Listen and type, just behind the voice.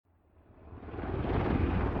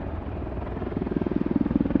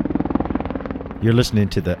You're listening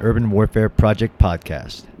to the Urban Warfare Project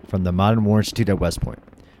podcast from the Modern War Institute at West Point.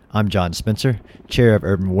 I'm John Spencer, Chair of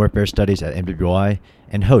Urban Warfare Studies at MWI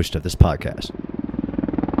and host of this podcast.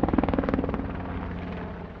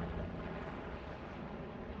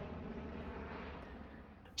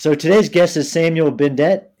 So today's guest is Samuel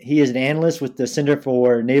Bindet. He is an analyst with the Center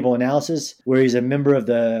for Naval Analysis, where he's a member of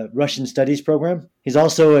the Russian Studies program. He's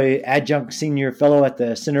also an adjunct senior fellow at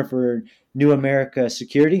the Center for New America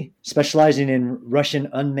Security, specializing in Russian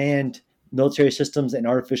unmanned military systems and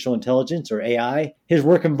artificial intelligence, or AI. His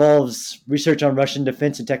work involves research on Russian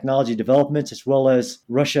defense and technology developments, as well as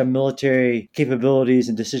Russian military capabilities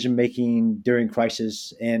and decision-making during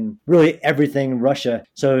crisis, and really everything in Russia.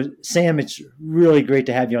 So, Sam, it's really great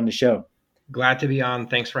to have you on the show. Glad to be on.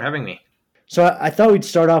 Thanks for having me. So I thought we'd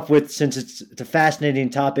start off with, since it's a fascinating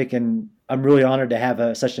topic and I'm really honored to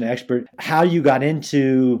have such an expert, how you got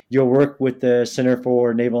into your work with the Center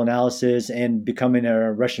for Naval Analysis and becoming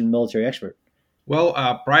a Russian military expert. Well,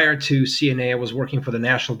 prior to CNA, I was working for the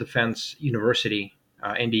National Defense University,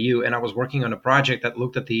 NDU, and I was working on a project that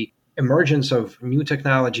looked at the emergence of new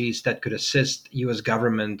technologies that could assist U.S.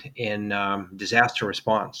 government in disaster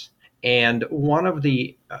response. And one of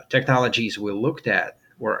the technologies we looked at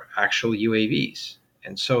were actual UAVs.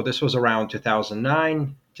 And so this was around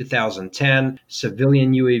 2009, 2010.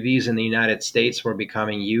 Civilian UAVs in the United States were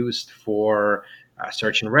becoming used for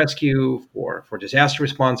search and rescue, for disaster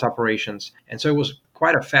response operations. And so it was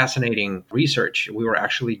quite a fascinating research. We were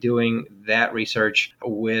actually doing that research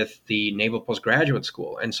with the Naval Postgraduate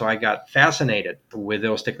School. And so I got fascinated with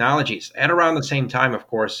those technologies. At around the same time, of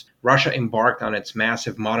course, Russia embarked on its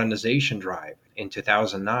massive modernization drive in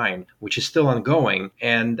 2009, which is still ongoing.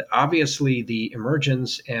 And obviously, the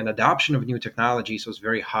emergence and adoption of new technologies was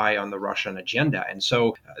very high on the Russian agenda. And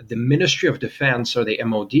so the Ministry of Defense, or the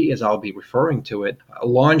MOD, as I'll be referring to it,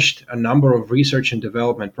 launched a number of research and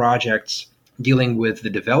development projects dealing with the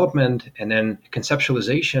development and then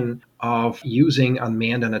conceptualization of using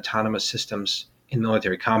unmanned and autonomous systems in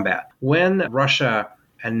military combat. When Russia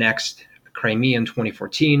annexed Crimea in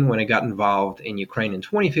 2014, when it got involved in Ukraine in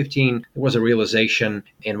 2015, there was a realization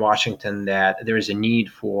in Washington that there is a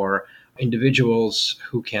need for individuals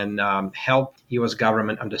who can help U.S.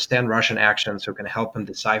 government understand Russian actions, who can help them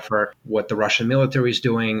decipher what the Russian military is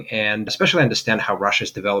doing, and especially understand how Russia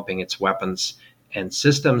is developing its weapons and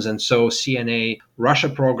systems. And so CNA Russia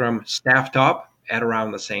program staffed up at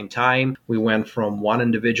around the same time. We went from one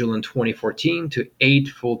individual in 2014 to 8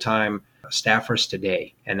 full-time staffers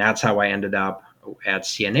today. And that's how I ended up at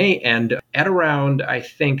CNA. And at around, I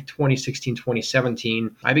think, 2016,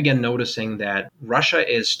 2017, I began noticing that Russia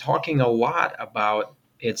is talking a lot about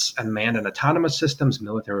its unmanned and autonomous systems,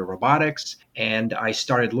 military robotics. And I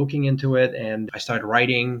started looking into it, and I started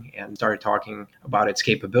writing and started talking about its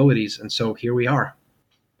capabilities. And so here we are.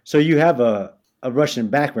 So you have a Russian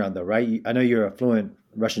background, though, right? I know you're a fluent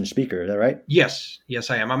Russian speaker. Is that right? Yes,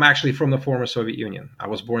 I am. I'm actually from the former Soviet Union. I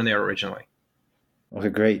was born there originally. Okay,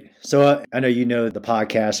 great. So I know you know the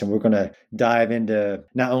podcast, and we're going to dive into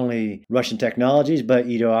not only Russian technologies, but,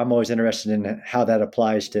 I'm always interested in how that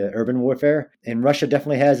applies to urban warfare. And Russia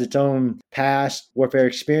definitely has its own past warfare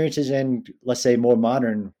experiences and, let's say, more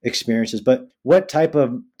modern experiences. But what type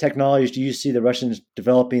of technologies do you see the Russians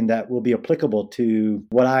developing that will be applicable to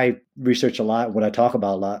what I research a lot, what I talk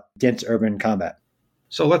about a lot, dense urban combat?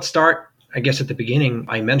 So let's start, I guess, at the beginning.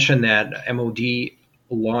 I mentioned that MOD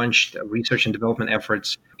launched research and development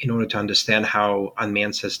efforts in order to understand how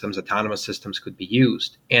unmanned systems, autonomous systems could be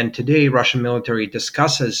used. And today, Russian military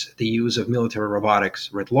discusses the use of military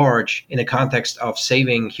robotics writ large in a context of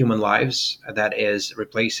saving human lives, that is,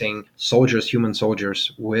 replacing human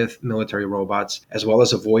soldiers with military robots, as well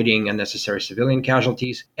as avoiding unnecessary civilian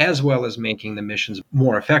casualties, as well as making the missions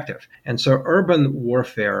more effective. And so urban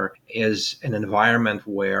warfare is an environment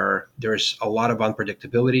where there's a lot of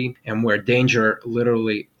unpredictability and where danger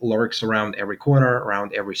literally lurks around every corner,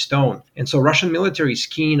 around every stone. And so Russian military is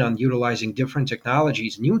keen on utilizing different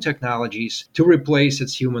technologies, new technologies, to replace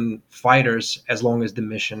its human fighters as long as the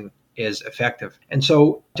mission is effective. And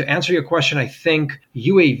so to answer your question, I think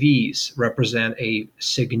UAVs represent a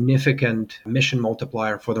significant mission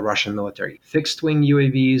multiplier for the Russian military. Fixed-wing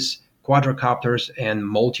UAVs, quadricopters, and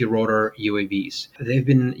multi-rotor UAVs. They've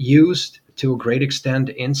been used to a great extent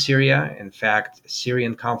in Syria. In fact,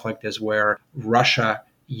 Syrian conflict is where Russia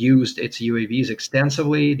used its UAVs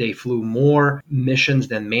extensively. They flew more missions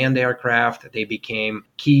than manned aircraft. They became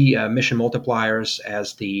key mission multipliers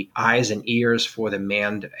as the eyes and ears for the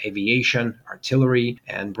manned aviation, artillery,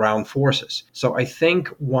 and ground forces. So I think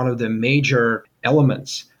one of the major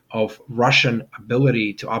elements of Russian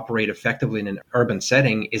ability to operate effectively in an urban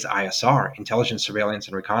setting is ISR, intelligence, surveillance,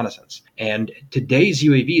 and reconnaissance. And today's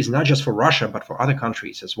UAVs, not just for Russia, but for other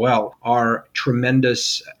countries as well, are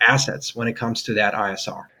tremendous assets when it comes to that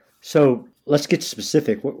ISR. So let's get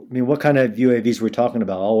specific. What kind of UAVs we're talking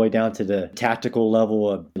about, all the way down to the tactical level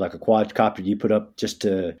of like a quadcopter you put up just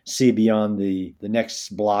to see beyond the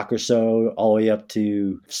next block or so, all the way up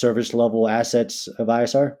to service level assets of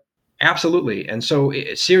ISR? Absolutely. And so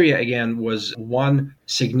Syria, again, was one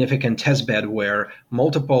significant testbed where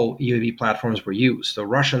multiple UAV platforms were used. The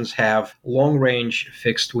Russians have long-range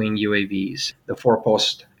fixed-wing UAVs. The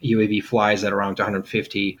four-post UAV flies at around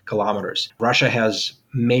 250 kilometers. Russia has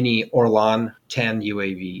many Orlan 10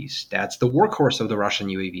 UAVs. That's the workhorse of the Russian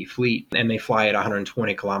UAV fleet, and they fly at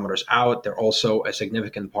 120 kilometers out. They're also a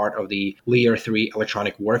significant part of the Lear 3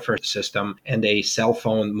 electronic warfare system and a cell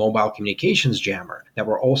phone mobile communications jammer that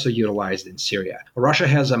were also utilized in Syria. Russia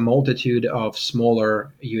has a multitude of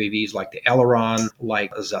smaller UAVs like the Eleron,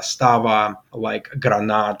 like Zastava, like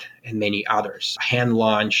Granat, and many others.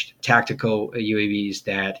 Hand-launched tactical UAVs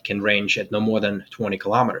that can range at no more than 20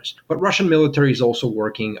 kilometers. But Russian military is also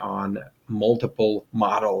working on multiple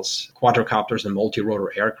models, quadrocopters and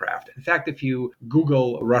multi-rotor aircraft. In fact, if you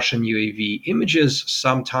Google Russian UAV images,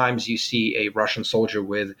 sometimes you see a Russian soldier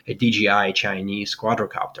with a DJI Chinese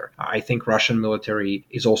quadrocopter. I think Russian military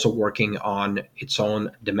is also working on its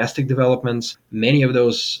own domestic developments. Many of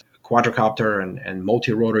those quadrocopter and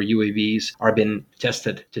multi-rotor UAVs are being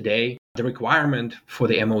tested today. The requirement for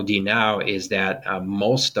the MOD now is that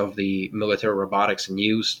most of the military robotics in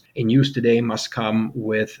use today must come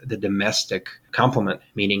with the domestic complement,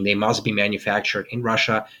 meaning they must be manufactured in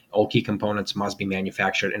Russia. All key components must be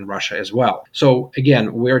manufactured in Russia as well. So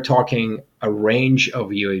again, we're talking a range of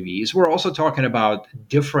UAVs. We're also talking about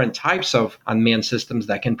different types of unmanned systems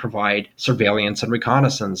that can provide surveillance and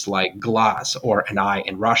reconnaissance, like GLAS or an eye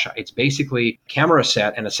in Russia. It's basically a camera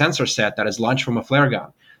set and a sensor set that is launched from a flare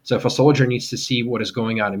gun. So if a soldier needs to see what is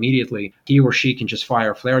going on immediately, he or she can just fire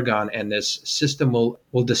a flare gun, and this system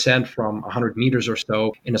will descend from 100 meters or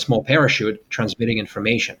so in a small parachute, transmitting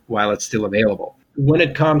information while it's still available. When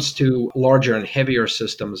it comes to larger and heavier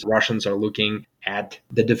systems, Russians are looking at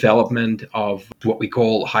the development of what we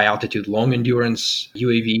call high-altitude, long-endurance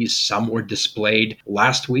UAVs. Some were displayed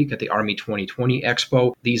last week at the Army 2020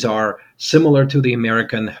 Expo. These are similar to the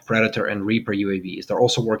American Predator and Reaper UAVs. They're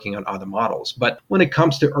also working on other models. But when it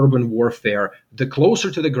comes to urban warfare, the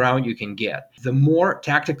closer to the ground you can get, the more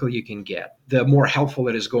tactical you can get, the more helpful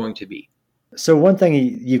it is going to be. So one thing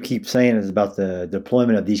you keep saying is about the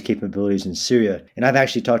deployment of these capabilities in Syria. And I've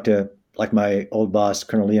actually talked to, like, my old boss,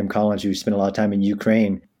 Colonel Liam Collins, who spent a lot of time in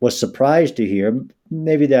Ukraine, was surprised to hear,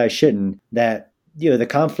 maybe that I shouldn't, that the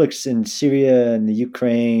conflicts in Syria and the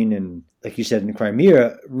Ukraine and, like you said, in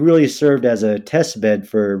Crimea really served as a test bed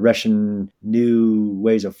for Russian new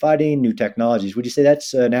ways of fighting, new technologies. Would you say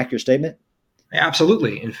that's an accurate statement?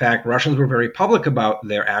 Absolutely. In fact, Russians were very public about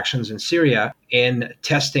their actions in Syria in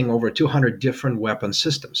testing over 200 different weapon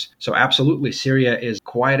systems. So absolutely, Syria is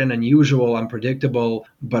quite an unusual, unpredictable,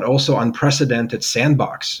 but also unprecedented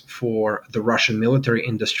sandbox for the Russian military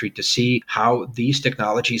industry to see how these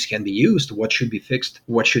technologies can be used, what should be fixed,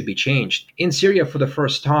 what should be changed. In Syria, for the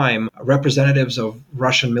first time, representatives of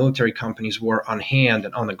Russian military companies were on hand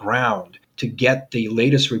and on the ground to get the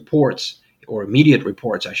latest reports, or immediate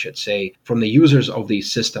reports, I should say, from the users of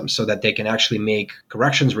these systems so that they can actually make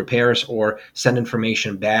corrections, repairs, or send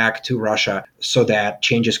information back to Russia so that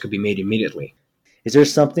changes could be made immediately. Is there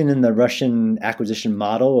something in the Russian acquisition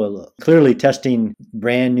model? Clearly, testing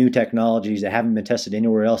brand new technologies that haven't been tested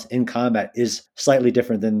anywhere else in combat is slightly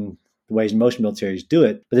different than the ways most militaries do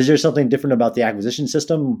it. But is there something different about the acquisition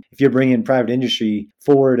system? If you're bringing private industry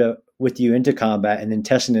forward with you into combat and then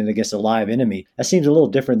testing it against a live enemy, that seems a little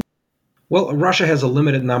different. Well, Russia has a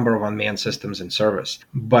limited number of unmanned systems in service,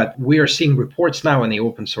 but we are seeing reports now in the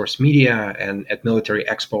open source media and at military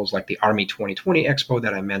expos like the Army 2020 Expo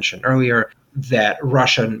that I mentioned earlier, that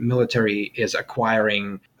Russian military is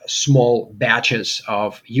acquiring small batches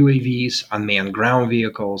of UAVs, unmanned ground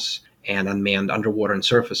vehicles, and unmanned underwater and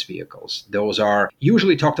surface vehicles. Those are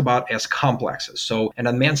usually talked about as complexes. So an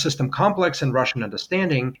unmanned system complex in Russian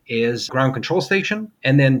understanding is ground control station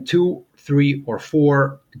and then 2, 3, or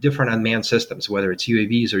 4 different unmanned systems, whether it's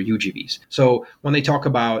UAVs or UGVs. So when they talk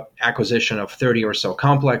about acquisition of 30 or so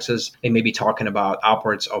complexes, they may be talking about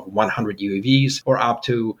upwards of 100 UAVs or up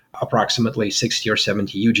to approximately 60 or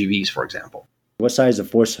 70 UGVs, for example. What size of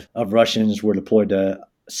force of Russians were deployed to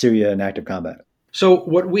Syria in active combat? So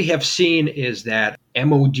what we have seen is that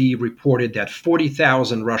MOD reported that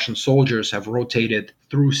 40,000 Russian soldiers have rotated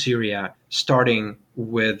through Syria starting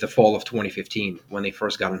with the fall of 2015 when they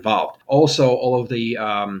first got involved. Also, all of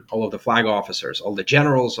the flag officers, all the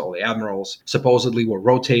generals, all the admirals supposedly were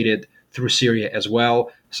rotated through Syria as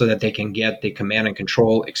well, so that they can get the command and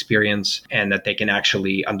control experience and that they can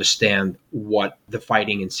actually understand what the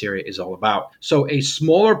fighting in Syria is all about. So a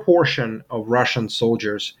smaller portion of Russian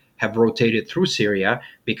soldiers have rotated through Syria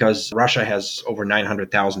because Russia has over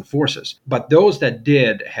 900,000 forces. But those that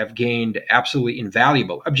did have gained absolutely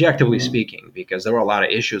invaluable, objectively speaking, because there were a lot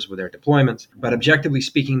of issues with their deployments, but objectively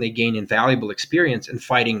speaking, they gained invaluable experience in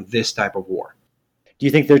fighting this type of war. Do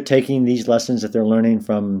you think they're taking these lessons that they're learning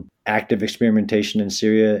from active experimentation in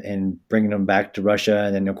Syria and bringing them back to Russia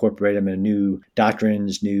and then incorporate them in new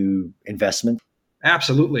doctrines, new investment?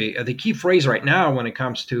 Absolutely. The key phrase right now when it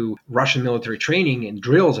comes to Russian military training and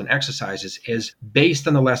drills and exercises is based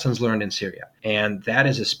on the lessons learned in Syria. And that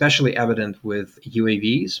is especially evident with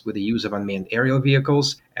UAVs, with the use of unmanned aerial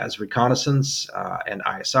vehicles as reconnaissance and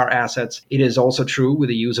ISR assets. It is also true with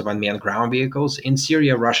the use of unmanned ground vehicles. In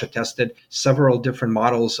Syria, Russia tested several different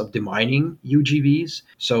models of demining UGVs.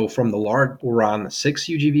 So from the large Uran 6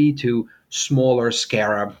 UGV to smaller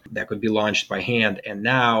Scarab that could be launched by hand. And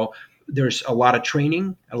now there's a lot of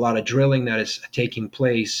training, a lot of drilling that is taking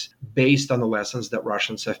place based on the lessons that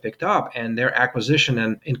Russians have picked up. And their acquisition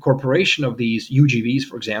and incorporation of these UGVs,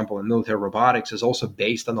 for example, in military robotics is also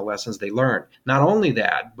based on the lessons they learned. Not only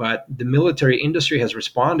that, but the military industry has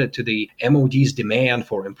responded to the MOD's demand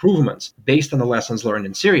for improvements based on the lessons learned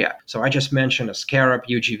in Syria. So I just mentioned a Scarab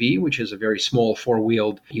UGV, which is a very small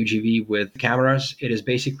four-wheeled UGV with cameras. It is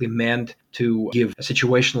basically meant to give a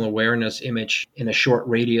situational awareness image in a short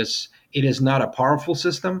radius. It is not a powerful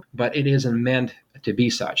system, but it isn't meant to be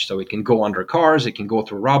such. So it can go under cars, it can go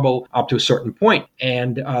through rubble up to a certain point.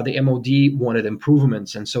 And the MOD wanted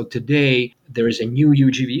improvements. And so today there is a new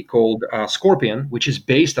UGV called Scorpion, which is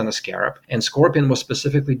based on the Scarab. And Scorpion was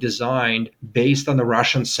specifically designed based on the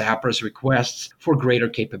Russian sappers' requests for greater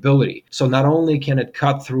capability. So not only can it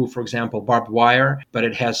cut through, for example, barbed wire, but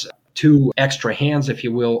it has two extra hands, if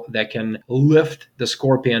you will, that can lift the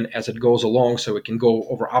Scorpion as it goes along so it can go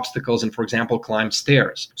over obstacles and, for example, climb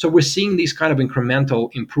stairs. So we're seeing these kind of incremental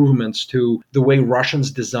improvements to the way Russians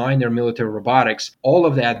design their military robotics, all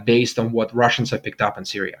of that based on what Russians have picked up in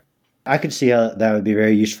Syria. I could see how that would be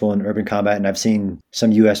very useful in urban combat, and I've seen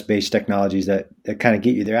some U.S.-based technologies that kind of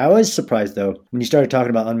get you there. I was surprised, though, when you started talking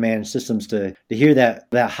about unmanned systems to hear that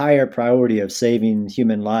higher priority of saving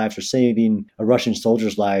human lives or saving a Russian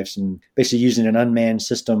soldier's lives and basically using an unmanned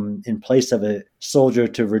system in place of a soldier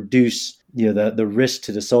to reduce the risk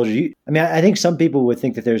to the soldier. I think some people would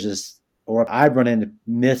think that there's this, or I've run into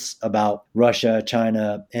myths about Russia,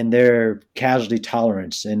 China, and their casualty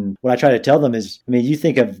tolerance. And what I try to tell them is, you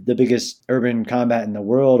think of the biggest urban combat in the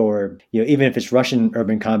world, or even if it's Russian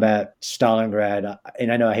urban combat, Stalingrad,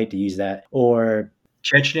 and I know I hate to use that, or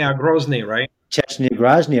Chechnya, Grozny, right? Chechnya,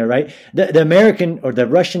 Grozny, right? The American or the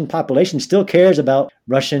Russian population still cares about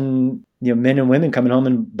Russian men and women coming home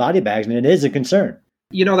in body bags. It is a concern.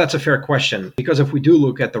 That's a fair question, because if we do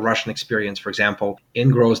look at the Russian experience, for example,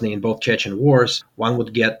 in Grozny, in both Chechen wars, one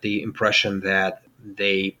would get the impression that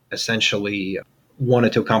they essentially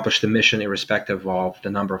wanted to accomplish the mission irrespective of the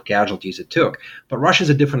number of casualties it took. But Russia is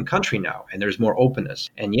a different country now, and there's more openness.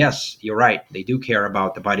 And yes, you're right, they do care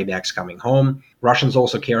about the body bags coming home. Russians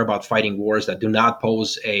also care about fighting wars that do not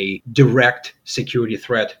pose a direct security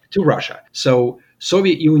threat to Russia. So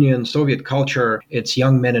Soviet Union, Soviet culture, its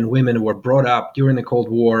young men and women who were brought up during the Cold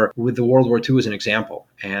War with the World War II as an example.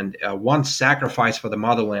 And one sacrifice for the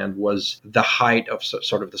motherland was the height of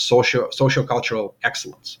sort of the socio-cultural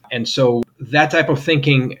excellence. And so that type of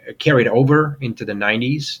thinking carried over into the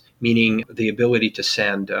 90s, meaning the ability to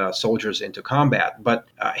send soldiers into combat. But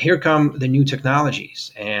here come the new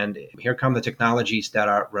technologies, and here come the technologies that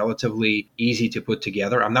are relatively easy to put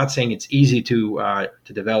together. I'm not saying it's easy to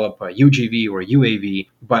develop a UGV or a UAV,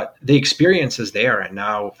 but the experience is there. And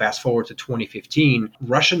now, fast forward to 2015,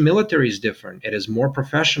 Russian military is different. It is more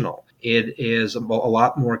professional. It is a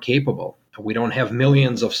lot more capable. We don't have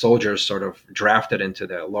millions of soldiers sort of drafted into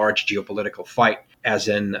the large geopolitical fight as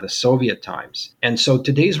in the Soviet times. And so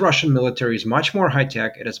today's Russian military is much more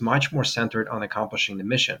high-tech. It is much more centered on accomplishing the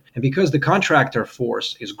mission. And because the contractor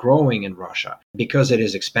force is growing in Russia, because it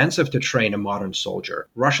is expensive to train a modern soldier,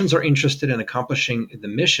 Russians are interested in accomplishing the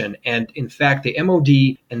mission. And in fact, the MOD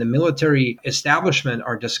and the military establishment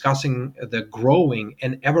are discussing the growing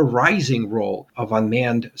and ever-rising role of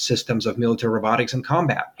unmanned systems of military robotics in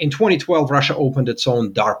combat. In 2012, Russia opened its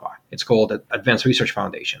own DARPA. It's called Advanced Research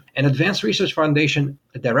Foundation. And Advanced Research Foundation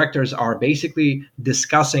directors are basically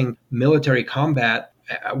discussing military combat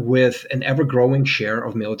with an ever-growing share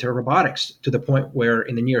of military robotics, to the point where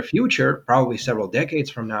in the near future, probably several decades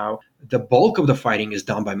from now, the bulk of the fighting is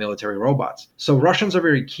done by military robots. So Russians are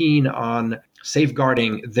very keen on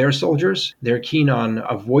safeguarding their soldiers. They're keen on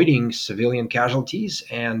avoiding civilian casualties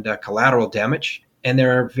and collateral damage. And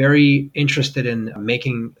they're very interested in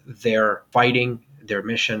making their fighting, their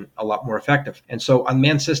mission, a lot more effective. And so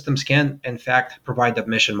unmanned systems can, in fact, provide the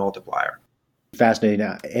mission multiplier. Fascinating.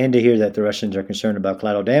 And to hear that the Russians are concerned about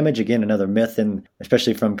collateral damage. Again, another myth, and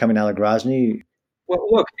especially from coming out of Grozny. Well,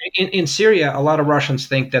 look, in Syria, a lot of Russians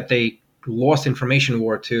think that they lost information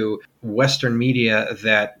war to Western media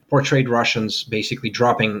that portrayed Russians basically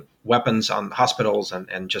dropping weapons on hospitals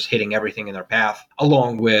and just hitting everything in their path,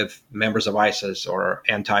 along with members of ISIS or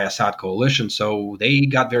anti-Assad coalition. So they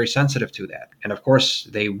got very sensitive to that. And of course,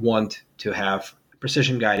 they want to have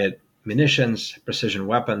precision-guided munitions, precision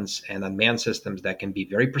weapons, and unmanned systems that can be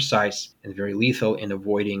very precise and very lethal in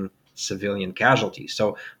avoiding civilian casualties.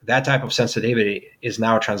 So that type of sensitivity is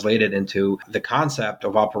now translated into the concept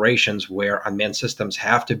of operations where unmanned systems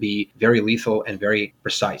have to be very lethal and very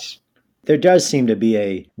precise. There does seem to be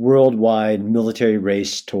a worldwide military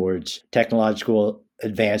race towards technological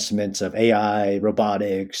advancements of AI,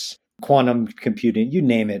 robotics, quantum computing, you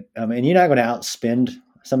name it. And you're not going to outspend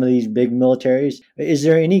some of these big militaries. Is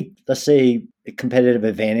there any, let's say, competitive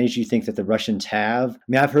advantage you think that the Russians have? I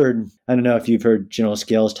mean, I don't know if you've heard General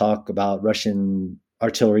Scales talk about Russian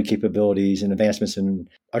artillery capabilities and advancements in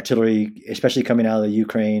artillery, especially coming out of the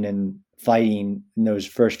Ukraine and fighting in those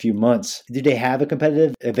first few months. Do they have a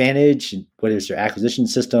competitive advantage, whether it's their acquisition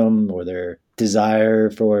system or their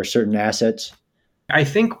desire for certain assets? I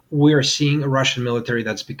think we're seeing a Russian military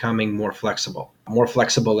that's becoming more flexible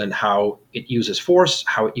in how it uses force,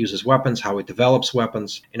 how it uses weapons, how it develops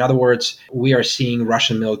weapons. In other words, we are seeing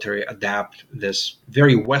Russian military adapt this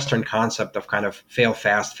very Western concept of kind of fail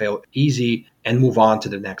fast, fail easy, and move on to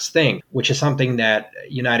the next thing, which is something that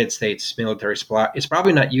United States military is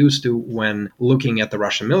probably not used to when looking at the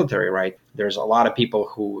Russian military, right? There's a lot of people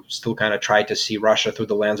who still kind of try to see Russia through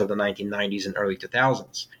the lens of the 1990s and early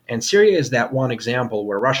 2000s. And Syria is that one example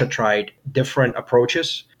where Russia tried different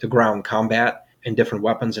approaches to ground combat and different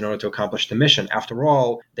weapons in order to accomplish the mission. After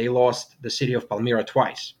all, they lost the city of Palmyra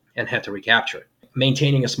twice and had to recapture it.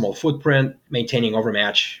 Maintaining a small footprint, maintaining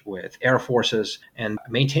overmatch with air forces, and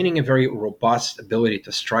maintaining a very robust ability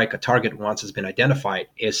to strike a target once it's been identified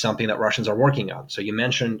is something that Russians are working on. So you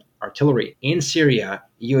mentioned artillery. In Syria,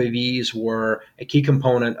 UAVs were a key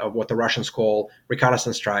component of what the Russians call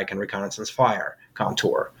reconnaissance strike and reconnaissance fire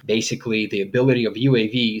contour. Basically, the ability of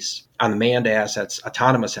UAVs, unmanned assets,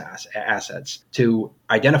 autonomous assets, to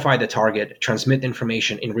identify the target, transmit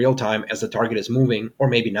information in real time as the target is moving or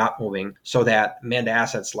maybe not moving, so that manned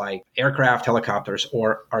assets like aircraft, helicopters,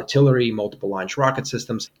 or artillery, multiple launch rocket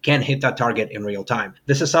systems can hit that target in real time.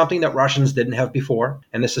 This is something that Russians didn't have before,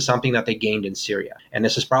 and this is something that they gained in Syria. And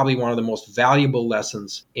this is probably one of the most valuable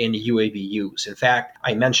lessons in UAV use. In fact,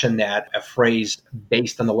 I mentioned that a phrase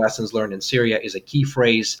based on the lessons learned in Syria is a key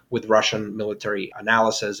phrase with Russian military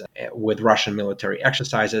analysis, with Russian military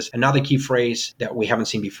exercises. Another key phrase that we haven't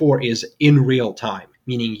seen before is in real time,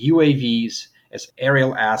 meaning UAVs as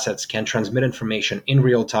aerial assets can transmit information in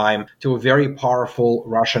real time to a very powerful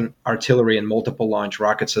Russian artillery and multiple launch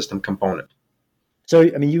rocket system component. So,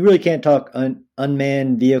 I mean, you really can't talk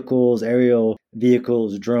unmanned vehicles, aerial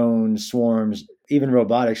vehicles, drones, swarms, even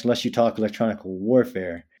robotics, unless you talk electronic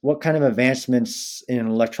warfare. What kind of advancements in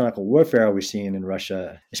electronic warfare are we seeing in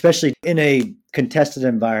Russia, especially in a contested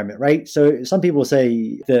environment, right? So some people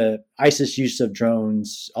say the ISIS use of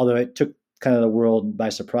drones, although it took kind of the world by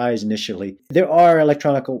surprise initially. There are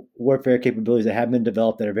electronic warfare capabilities that have been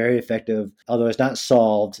developed that are very effective, although it's not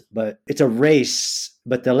solved, but it's a race.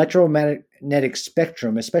 But the electromagnetic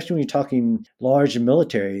spectrum, especially when you're talking large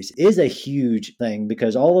militaries, is a huge thing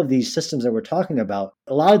because all of these systems that we're talking about,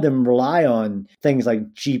 a lot of them rely on things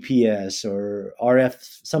like GPS or RF,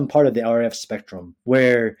 some part of the RF spectrum,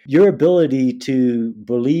 where your ability to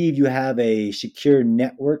believe you have a secure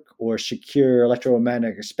network or secure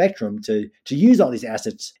electromagnetic spectrum to use all these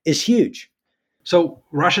assets is huge. So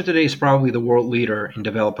Russia today is probably the world leader in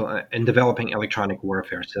developing electronic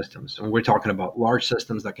warfare systems. And we're talking about large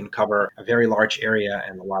systems that can cover a very large area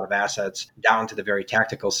and a lot of assets, down to the very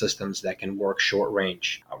tactical systems that can work short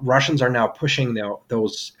range. Russians are now pushing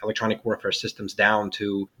those electronic warfare systems down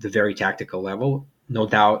to the very tactical level. No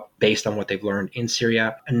doubt, based on what they've learned in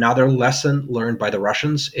Syria. Another lesson learned by the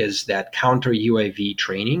Russians is that counter-UAV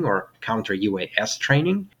training or counter-UAS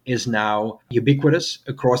training is now ubiquitous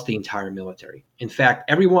across the entire military. In fact,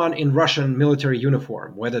 everyone in Russian military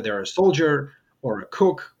uniform, whether they're a soldier or a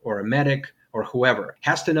cook or a medic or whoever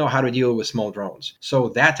has to know how to deal with small drones. So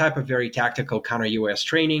that type of very tactical counter-UAS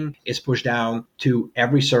training is pushed down to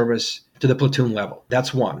every service to the platoon level.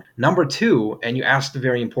 That's one. Number two, and you asked a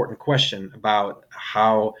very important question about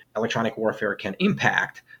how electronic warfare can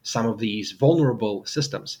impact some of these vulnerable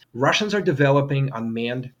systems. Russians are developing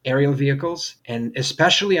unmanned aerial vehicles and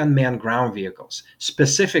especially unmanned ground vehicles,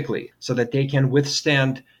 specifically so that they can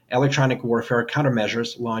withstand electronic warfare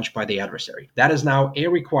countermeasures launched by the adversary. That is now a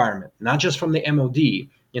requirement, not just from the MOD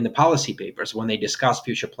in the policy papers when they discuss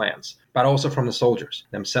future plans, but also from the soldiers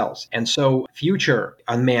themselves. And so future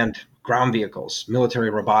unmanned ground vehicles, military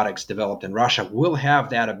robotics developed in Russia will have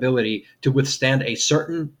that ability to withstand a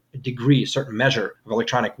certain degree, certain measure of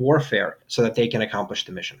electronic warfare so that they can accomplish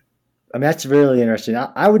the mission. I mean, that's really interesting.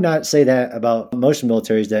 I would not say that about most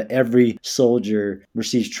militaries, that every soldier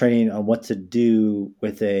receives training on what to do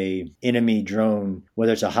with a enemy drone,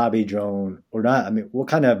 whether it's a hobby drone or not. I mean, what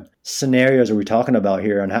kind of scenarios are we talking about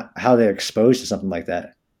here and how they're exposed to something like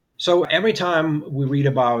that? So every time we read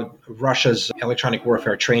about Russia's electronic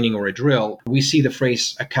warfare training or a drill, we see the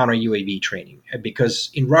phrase a counter UAV training.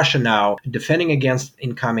 Because in Russia now, defending against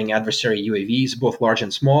incoming adversary UAVs, both large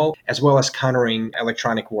and small, as well as countering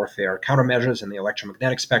electronic warfare countermeasures in the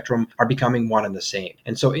electromagnetic spectrum are becoming one and the same.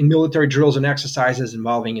 And so in military drills and exercises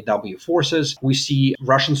involving EW forces, we see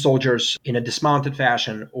Russian soldiers in a dismounted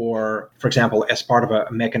fashion or, for example, as part of a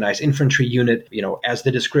mechanized infantry unit, as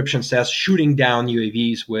the description says, shooting down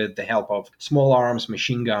UAVs with the help of small arms,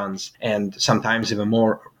 machine guns, and sometimes even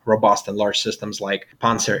more robust and large systems like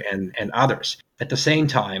Panzer and others. At the same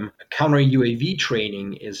time, counter UAV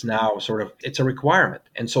training is now it's a requirement.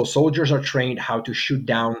 And so soldiers are trained how to shoot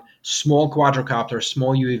down small quadricopters,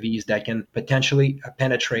 small UAVs that can potentially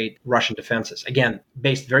penetrate Russian defenses. Again,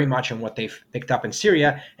 based very much on what they've picked up in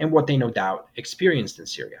Syria and what they no doubt experienced in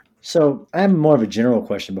Syria. So I have more of a general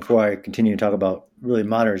question before I continue to talk about really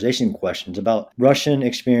modernization questions about Russian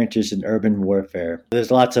experiences in urban warfare.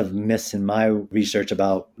 There's lots of myths in my research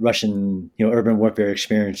about Russian, urban warfare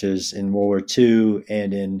experiences in World War II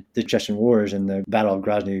and in the Chechen Wars and the Battle of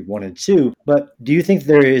Grozny 1 and 2. But do you think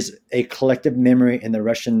there is a collective memory in the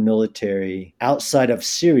Russian military outside of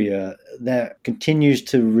Syria that continues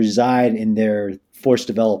to reside in their force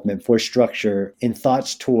development, force structure, in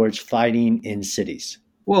thoughts towards fighting in cities?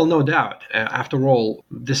 Well, no doubt. After all,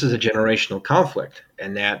 this is a generational conflict,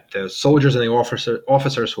 and that the soldiers and the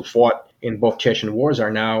officers who fought in both Chechen wars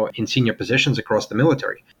are now in senior positions across the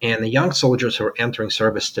military. And the young soldiers who are entering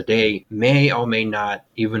service today may or may not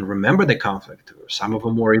even remember the conflict. Some of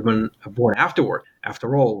them were even born afterward.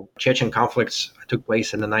 After all, Chechen conflicts took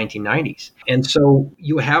place in the 1990s. And so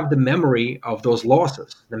you have the memory of those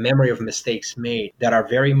losses, the memory of mistakes made that are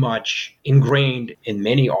very much ingrained in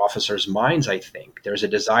many officers' minds, I think. There's a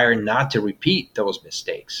desire not to repeat those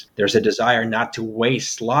mistakes. There's a desire not to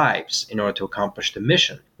waste lives in order to accomplish the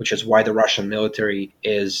mission, which is why the Russian military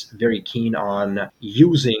is very keen on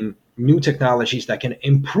using new technologies that can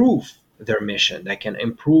improve their mission, that can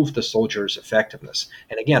improve the soldiers' effectiveness.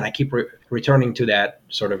 And again, I keep returning to that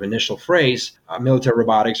sort of initial phrase, military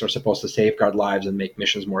robotics are supposed to safeguard lives and make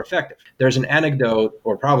missions more effective. There's an anecdote,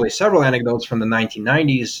 or probably several anecdotes from the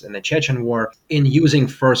 1990s and the Chechen War in using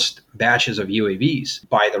first batches of UAVs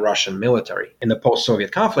by the Russian military in the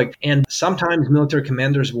post-Soviet conflict. And sometimes military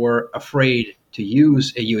commanders were afraid to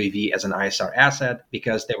use a UAV as an ISR asset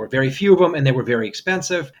because there were very few of them and they were very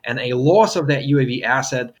expensive. And a loss of that UAV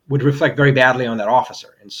asset would reflect very badly on that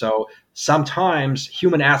officer. And so sometimes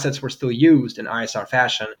human assets were still used in ISR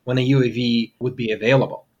fashion when a UAV would be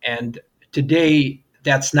available. And today,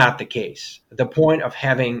 that's not the case. The point of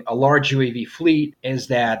having a large UAV fleet is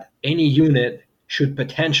that any unit should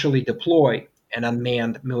potentially deploy an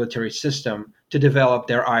unmanned military system to develop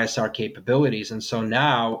their ISR capabilities. And so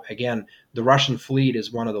now, again, the Russian fleet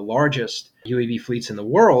is one of the largest UAV fleets in the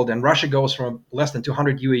world, and Russia goes from less than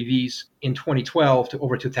 200 UAVs in 2012 to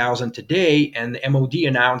over 2,000 today, and the MOD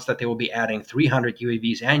announced that they will be adding 300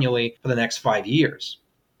 UAVs annually for the next 5 years.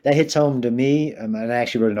 That hits home to me, and I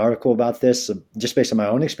actually wrote an article about this just based on my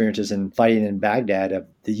own experiences in fighting in Baghdad of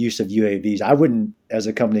the use of UAVs. I wouldn't, as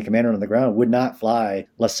a company commander on the ground, would not fly,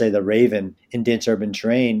 let's say, the Raven in dense urban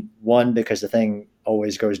terrain, one, because the thing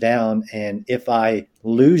always goes down, and if I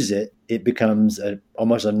lose it, it becomes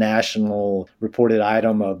almost a national reported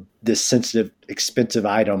item of this sensitive, expensive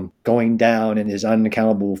item going down and is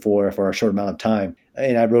unaccountable for a short amount of time.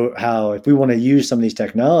 And I wrote how if we want to use some of these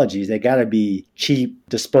technologies, they got to be cheap,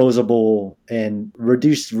 disposable, and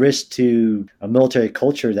reduce risk to a military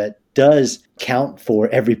culture that does count for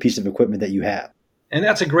every piece of equipment that you have. And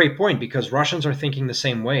that's a great point because Russians are thinking the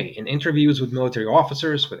same way. In interviews with military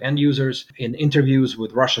officers, with end users, in interviews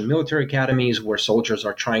with Russian military academies where soldiers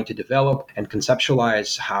are trying to develop and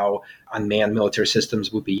conceptualize how unmanned military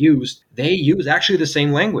systems would be used, they use actually the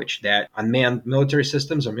same language that unmanned military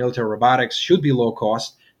systems or military robotics should be low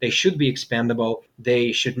cost, they should be expendable,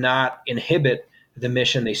 they should not inhibit the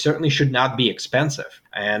mission. They certainly should not be expensive.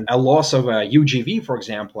 And a loss of a UGV, for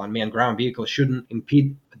example, unmanned ground vehicle shouldn't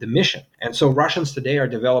impede the mission. And so Russians today are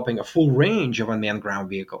developing a full range of unmanned ground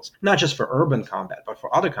vehicles, not just for urban combat, but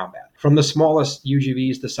for other combat. From the smallest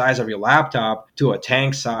UGVs the size of your laptop to a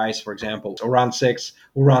tank size, for example, Uran 6,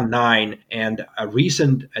 Uran 9, and a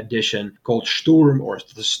recent addition called Sturm or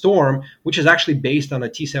the Storm, which is actually based on a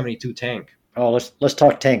T-72 tank. Oh, let's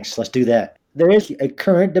talk tanks. Let's do that. There is a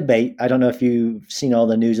current debate. I don't know if you've seen all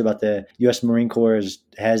the news about the U.S. Marine Corps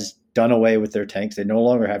has done away with their tanks. They no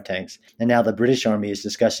longer have tanks. And now the British Army is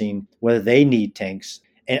discussing whether they need tanks.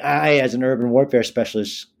 And I, as an urban warfare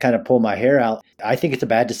specialist, kind of pull my hair out. I think it's a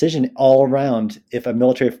bad decision all around if a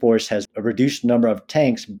military force has a reduced number of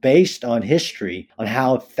tanks based on history, on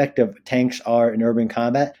how effective tanks are in urban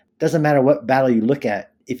combat. Doesn't matter what battle you look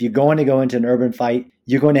at. If you're going to go into an urban fight,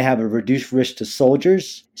 you're going to have a reduced risk to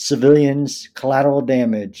soldiers, civilians, collateral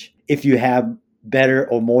damage if you have better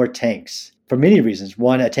or more tanks. For many reasons.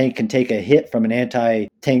 One, a tank can take a hit from an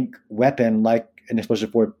anti-tank weapon like an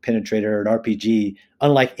explosive force penetrator or an RPG,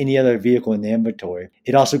 unlike any other vehicle in the inventory.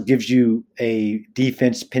 It also gives you a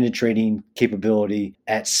defense penetrating capability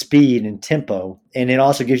at speed and tempo. And it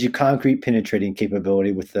also gives you concrete penetrating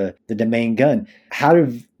capability with the main gun. How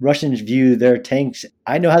do Russians view their tanks?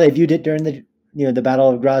 I know how they viewed it during the Battle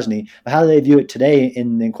of Grozny, but how do they view it today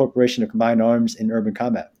in the incorporation of combined arms in urban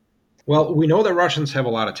combat? Well, we know that Russians have a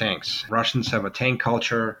lot of tanks. Russians have a tank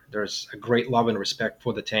culture. There's a great love and respect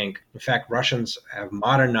for the tank. In fact, Russians have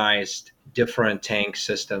modernized different tank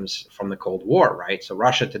systems from the Cold War, right? So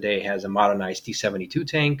Russia today has a modernized T-72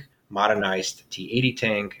 tank, modernized T-80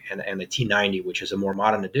 tank, and the T-90, which is a more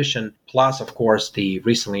modern addition, plus, of course, the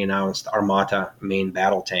recently announced Armata main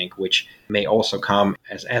battle tank, which may also come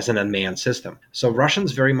as an unmanned system. So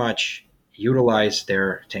Russians very much utilize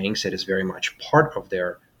their tanks. It is very much part of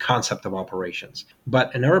their concept of operations.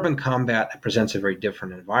 But in urban combat, presents a very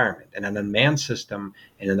different environment. And an unmanned system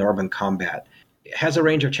in an urban combat has a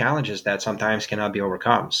range of challenges that sometimes cannot be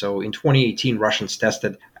overcome. So in 2018, Russians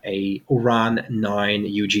tested a Uran 9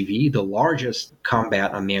 UGV, the largest combat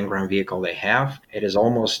unmanned ground vehicle they have. It is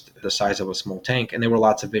almost the size of a small tank. And there were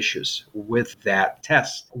lots of issues with that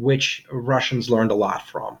test, which Russians learned a lot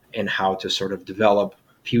from in how to sort of develop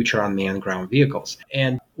future unmanned ground vehicles.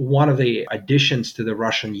 And one of the additions to the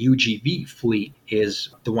Russian UGV fleet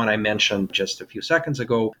is the one I mentioned just a few seconds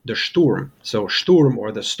ago, the Sturm. So Sturm,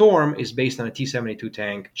 or the Storm, is based on a T-72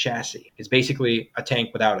 tank chassis. It's basically a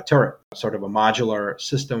tank without a turret, sort of a modular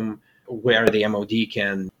system where the MOD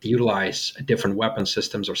can utilize different weapon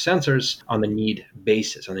systems or sensors on the needed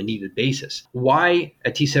basis. Why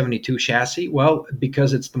a T-72 chassis? Well,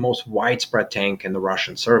 because it's the most widespread tank in the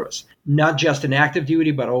Russian service, not just in active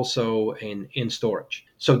duty, but also in storage.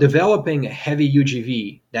 So developing a heavy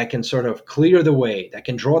UGV that can sort of clear the way, that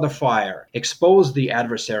can draw the fire, expose the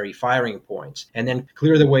adversary firing points, and then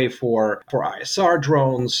clear the way for ISR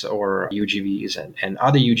drones or UGVs and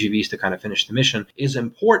other UGVs to kind of finish the mission is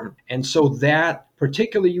important. And so that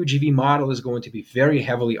particular UGV model is going to be very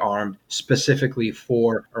heavily armed specifically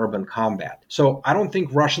for urban combat. So I don't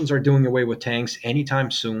think Russians are doing away with tanks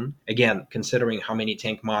anytime soon. Again, considering how many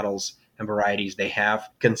tank models and varieties they have,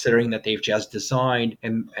 considering that they've just designed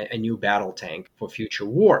a new battle tank for future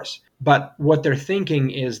wars. But what they're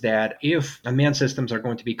thinking is that if unmanned systems are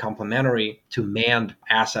going to be complementary to manned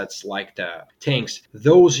assets like the tanks,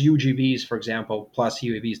 those UGVs, for example, plus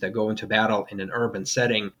UAVs that go into battle in an urban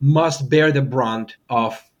setting must bear the brunt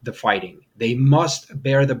of the fighting. They must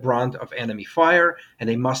bear the brunt of enemy fire, and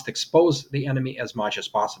they must expose the enemy as much as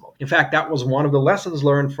possible. In fact, that was one of the lessons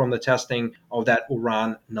learned from the testing of that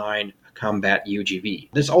Uran 9 combat UGV.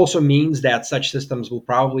 This also means that such systems will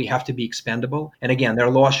probably have to be expendable. And again, their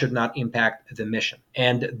loss should not impact the mission.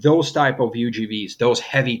 And those type of UGVs, those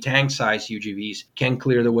heavy tank-sized UGVs, can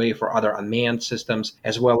clear the way for other unmanned systems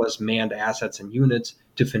as well as manned assets and units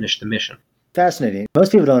to finish the mission. Fascinating.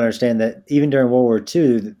 Most people don't understand that even during World War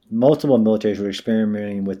II, multiple militaries were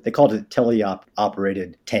experimenting with, they called it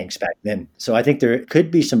teleop-operated tanks back then. So I think there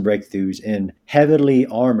could be some breakthroughs in heavily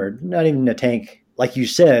armored, not even a tank, like you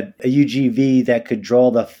said, a UGV that could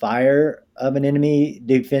draw the fire of an enemy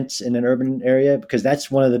defense in an urban area, because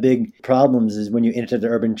that's one of the big problems is when you enter the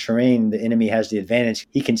urban terrain, the enemy has the advantage.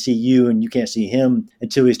 He can see you and you can't see him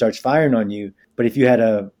until he starts firing on you. But if you had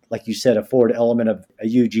a like you said, a forward element of a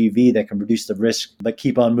UGV that can reduce the risk but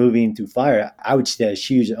keep on moving through fire, I would see that as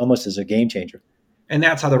huge, almost as a game changer. And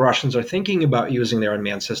that's how the Russians are thinking about using their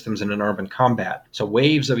unmanned systems in an urban combat. So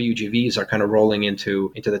waves of UGVs are kind of rolling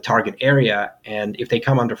into the target area. And if they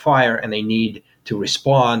come under fire and they need to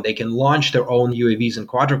respond, they can launch their own UAVs and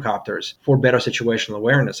quadricopters for better situational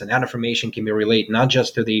awareness. And that information can be relayed not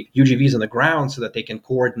just to the UGVs on the ground so that they can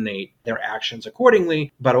coordinate their actions accordingly,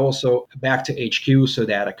 but also back to HQ so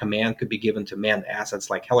that a command could be given to manned assets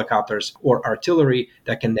like helicopters or artillery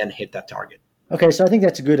that can then hit that target. Okay, so I think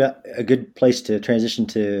that's a good place to transition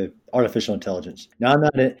to artificial intelligence. Now, I'm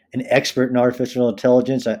not an expert in artificial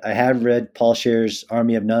intelligence. I have read Paul Scher's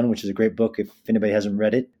Army of None, which is a great book if anybody hasn't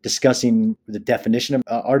read it, discussing the definition of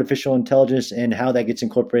artificial intelligence and how that gets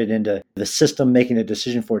incorporated into the system making a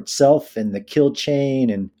decision for itself and the kill chain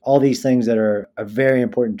and all these things that are very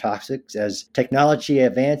important topics as technology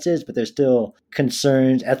advances, but there's still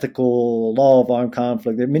concerns, ethical, law of armed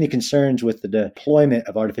conflict. There are many concerns with the deployment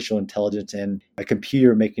of artificial intelligence and a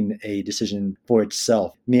computer making a decision for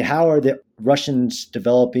itself. I mean, how are the Russians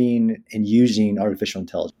developing and using artificial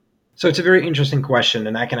intelligence? So it's a very interesting question,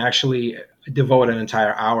 and I can actually devote an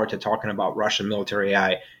entire hour to talking about Russian military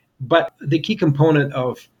AI. But the key component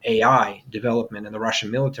of AI development in the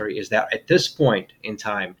Russian military is that at this point in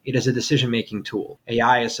time, it is a decision-making tool.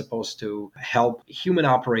 AI is supposed to help human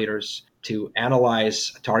operators to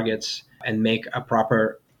analyze targets and make a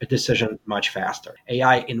proper decision much faster.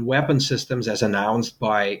 AI in weapon systems, as announced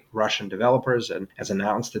by Russian developers and as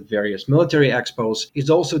announced at various military expos, is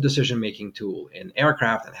also a decision-making tool in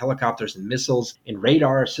aircraft and helicopters and missiles, in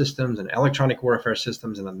radar systems and electronic warfare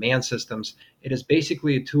systems and unmanned systems. It is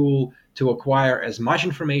basically a tool to acquire as much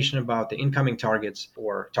information about the incoming targets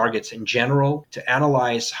or targets in general, to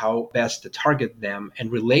analyze how best to target them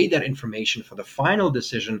and relay that information for the final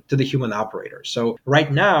decision to the human operator. So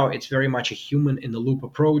right now, it's very much a human-in-the-loop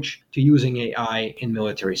approach to using AI in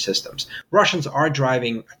military systems. Russians are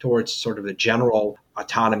driving towards sort of the general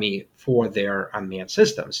autonomy for their unmanned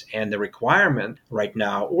systems. And the requirement right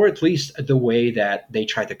now, or at least the way that they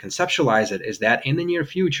try to conceptualize it, is that in the near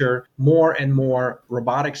future, more and more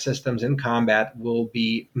robotic systems in combat will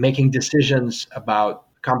be making decisions about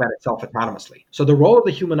combat itself autonomously. So the role of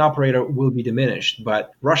the human operator will be diminished,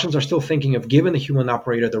 but Russians are still thinking of giving the human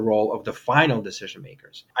operator the role of the final decision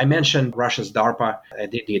makers. I mentioned Russia's DARPA,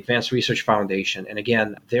 the Advanced Research Foundation, and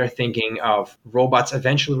again, they're thinking of robots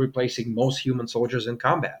eventually replacing most human soldiers in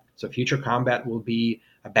combat. So future combat will be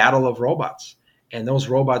a battle of robots. And those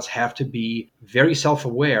robots have to be very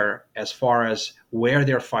self-aware as far as where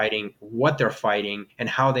they're fighting, what they're fighting, and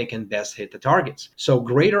how they can best hit the targets. So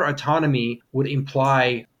greater autonomy would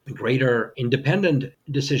imply greater independent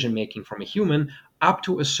decision-making from a human up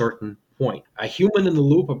to a certain point. A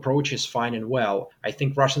human-in-the-loop approach is fine and well. I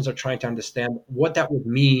think Russians are trying to understand what that would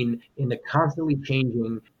mean in the constantly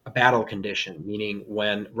changing battle condition, meaning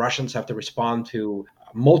when Russians have to respond to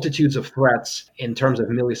multitudes of threats in terms of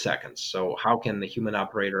milliseconds. So how can the human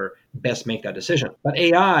operator best make that decision? But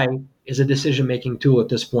AI is a decision-making tool at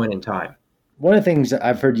this point in time. One of the things that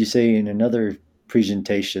I've heard you say in another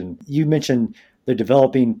presentation, you mentioned they're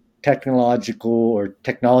developing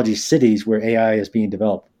technology cities where AI is being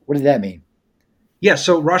developed. What did that mean? Yeah,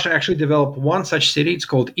 so Russia actually developed one such city. It's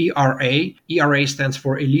called ERA. ERA stands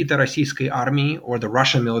for Elita Российской Armии, or the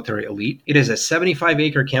Russian Military Elite. It is a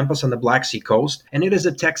 75-acre campus on the Black Sea coast, and it is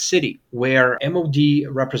a tech city where MOD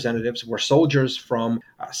representatives, where soldiers from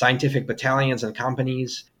scientific battalions and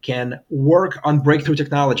companies can work on breakthrough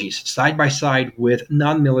technologies side by side with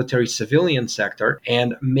non-military civilian sector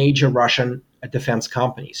and major Russian defense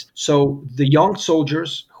companies. So the young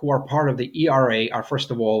soldiers who are part of the ERA are,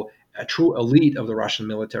 first of all, a true elite of the Russian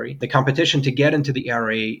military. The competition to get into the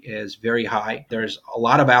ERA is very high. There's a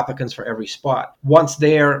lot of applicants for every spot. Once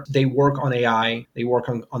there, they work on AI, they work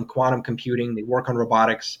on quantum computing, they work on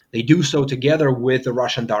robotics. They do so together with the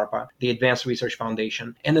Russian DARPA, the Advanced Research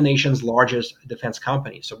Foundation, and the nation's largest defense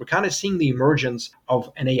company. So we're kind of seeing the emergence of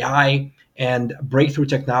an AI and breakthrough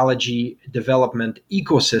technology development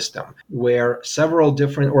ecosystem where several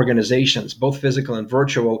different organizations, both physical and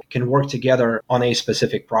virtual, can work together on a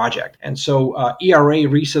specific project. And so ERA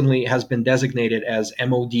recently has been designated as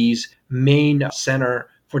MOD's main center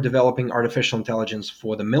for developing artificial intelligence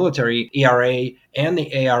for the military. ERA and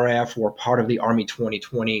the ARF were part of the Army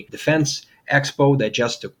 2020 Defense Expo that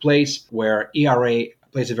just took place, where ERA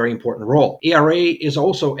plays a very important role. ERA is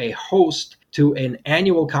also a host to an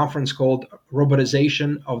annual conference called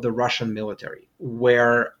Robotization of the Russian Military,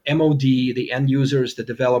 where MOD, the end users, the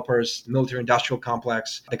developers, the military industrial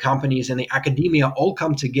complex, the companies, and the academia all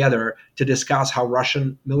come together to discuss how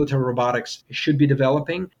Russian military robotics should be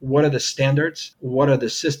developing, what are the standards, what are the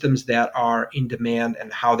systems that are in demand,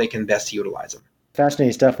 and how they can best utilize them.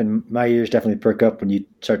 Fascinating stuff, and my ears definitely perk up when you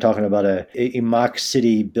start talking about a mock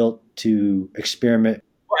city built to experiment.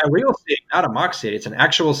 Well, a real city, not a mock city. It's an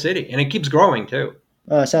actual city, and it keeps growing too.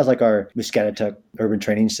 It sounds like our Muscatatuck Urban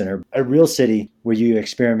Training Center, a real city where you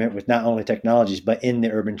experiment with not only technologies, but in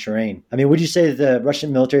the urban terrain. I mean, would you say the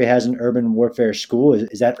Russian military has an urban warfare school?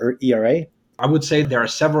 Is that ERA? I would say there are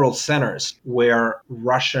several centers where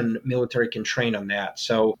Russian military can train on that.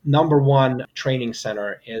 So number one training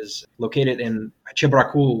center is located in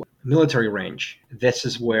Chebrakul military range. This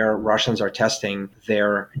is where Russians are testing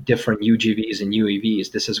their different UGVs and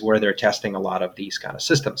UAVs. This is where they're testing a lot of these kind of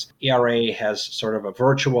systems. ERA has sort of a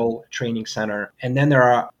virtual training center. And then there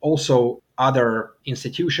are also other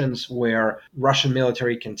institutions where Russian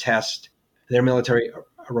military can test their military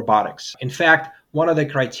robotics. In fact, one of the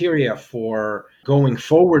criteria for going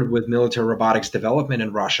forward with military robotics development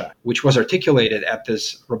in Russia, which was articulated at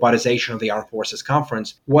this Robotization of the Armed Forces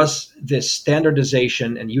Conference, was this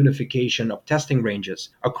standardization and unification of testing ranges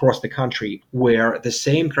across the country, where the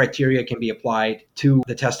same criteria can be applied to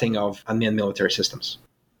the testing of unmanned military systems.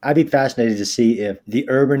 I'd be fascinated to see if the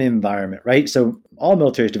urban environment, right? So all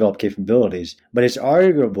militaries develop capabilities, but it's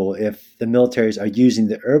arguable if the militaries are using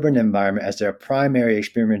the urban environment as their primary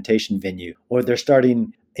experimentation venue, or they're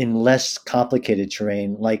starting in less complicated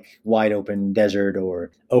terrain like wide open desert or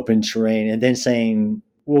open terrain, and then saying,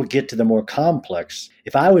 we'll get to the more complex.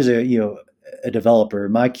 If I was a developer,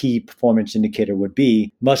 my key performance indicator would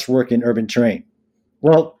be must work in urban terrain.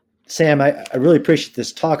 Well, Sam, I really appreciate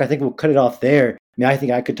this talk. I think we'll cut it off there. I mean, I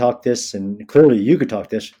think I could talk this, and clearly you could talk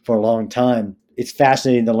this for a long time. It's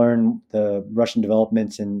fascinating to learn the Russian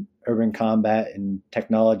developments in urban combat and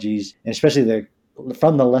technologies, and especially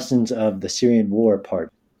from the lessons of the Syrian war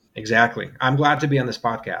part. Exactly. I'm glad to be on this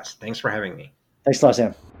podcast. Thanks for having me. Thanks a lot,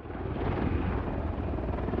 Sam.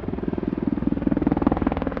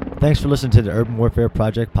 Thanks for listening to the Urban Warfare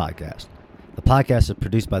Project podcast. The podcast is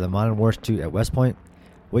produced by the Modern War Institute at West Point.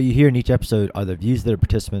 What you hear in each episode are the views of the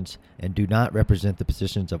participants and do not represent the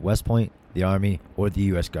positions of West Point, the Army, or the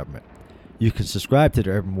U.S. government. You can subscribe to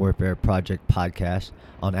the Urban Warfare Project podcast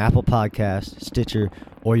on Apple Podcasts, Stitcher,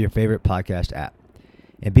 or your favorite podcast app.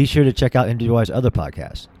 And be sure to check out NWI's other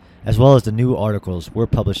podcasts, as well as the new articles we're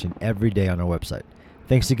publishing every day on our website.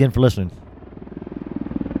 Thanks again for listening.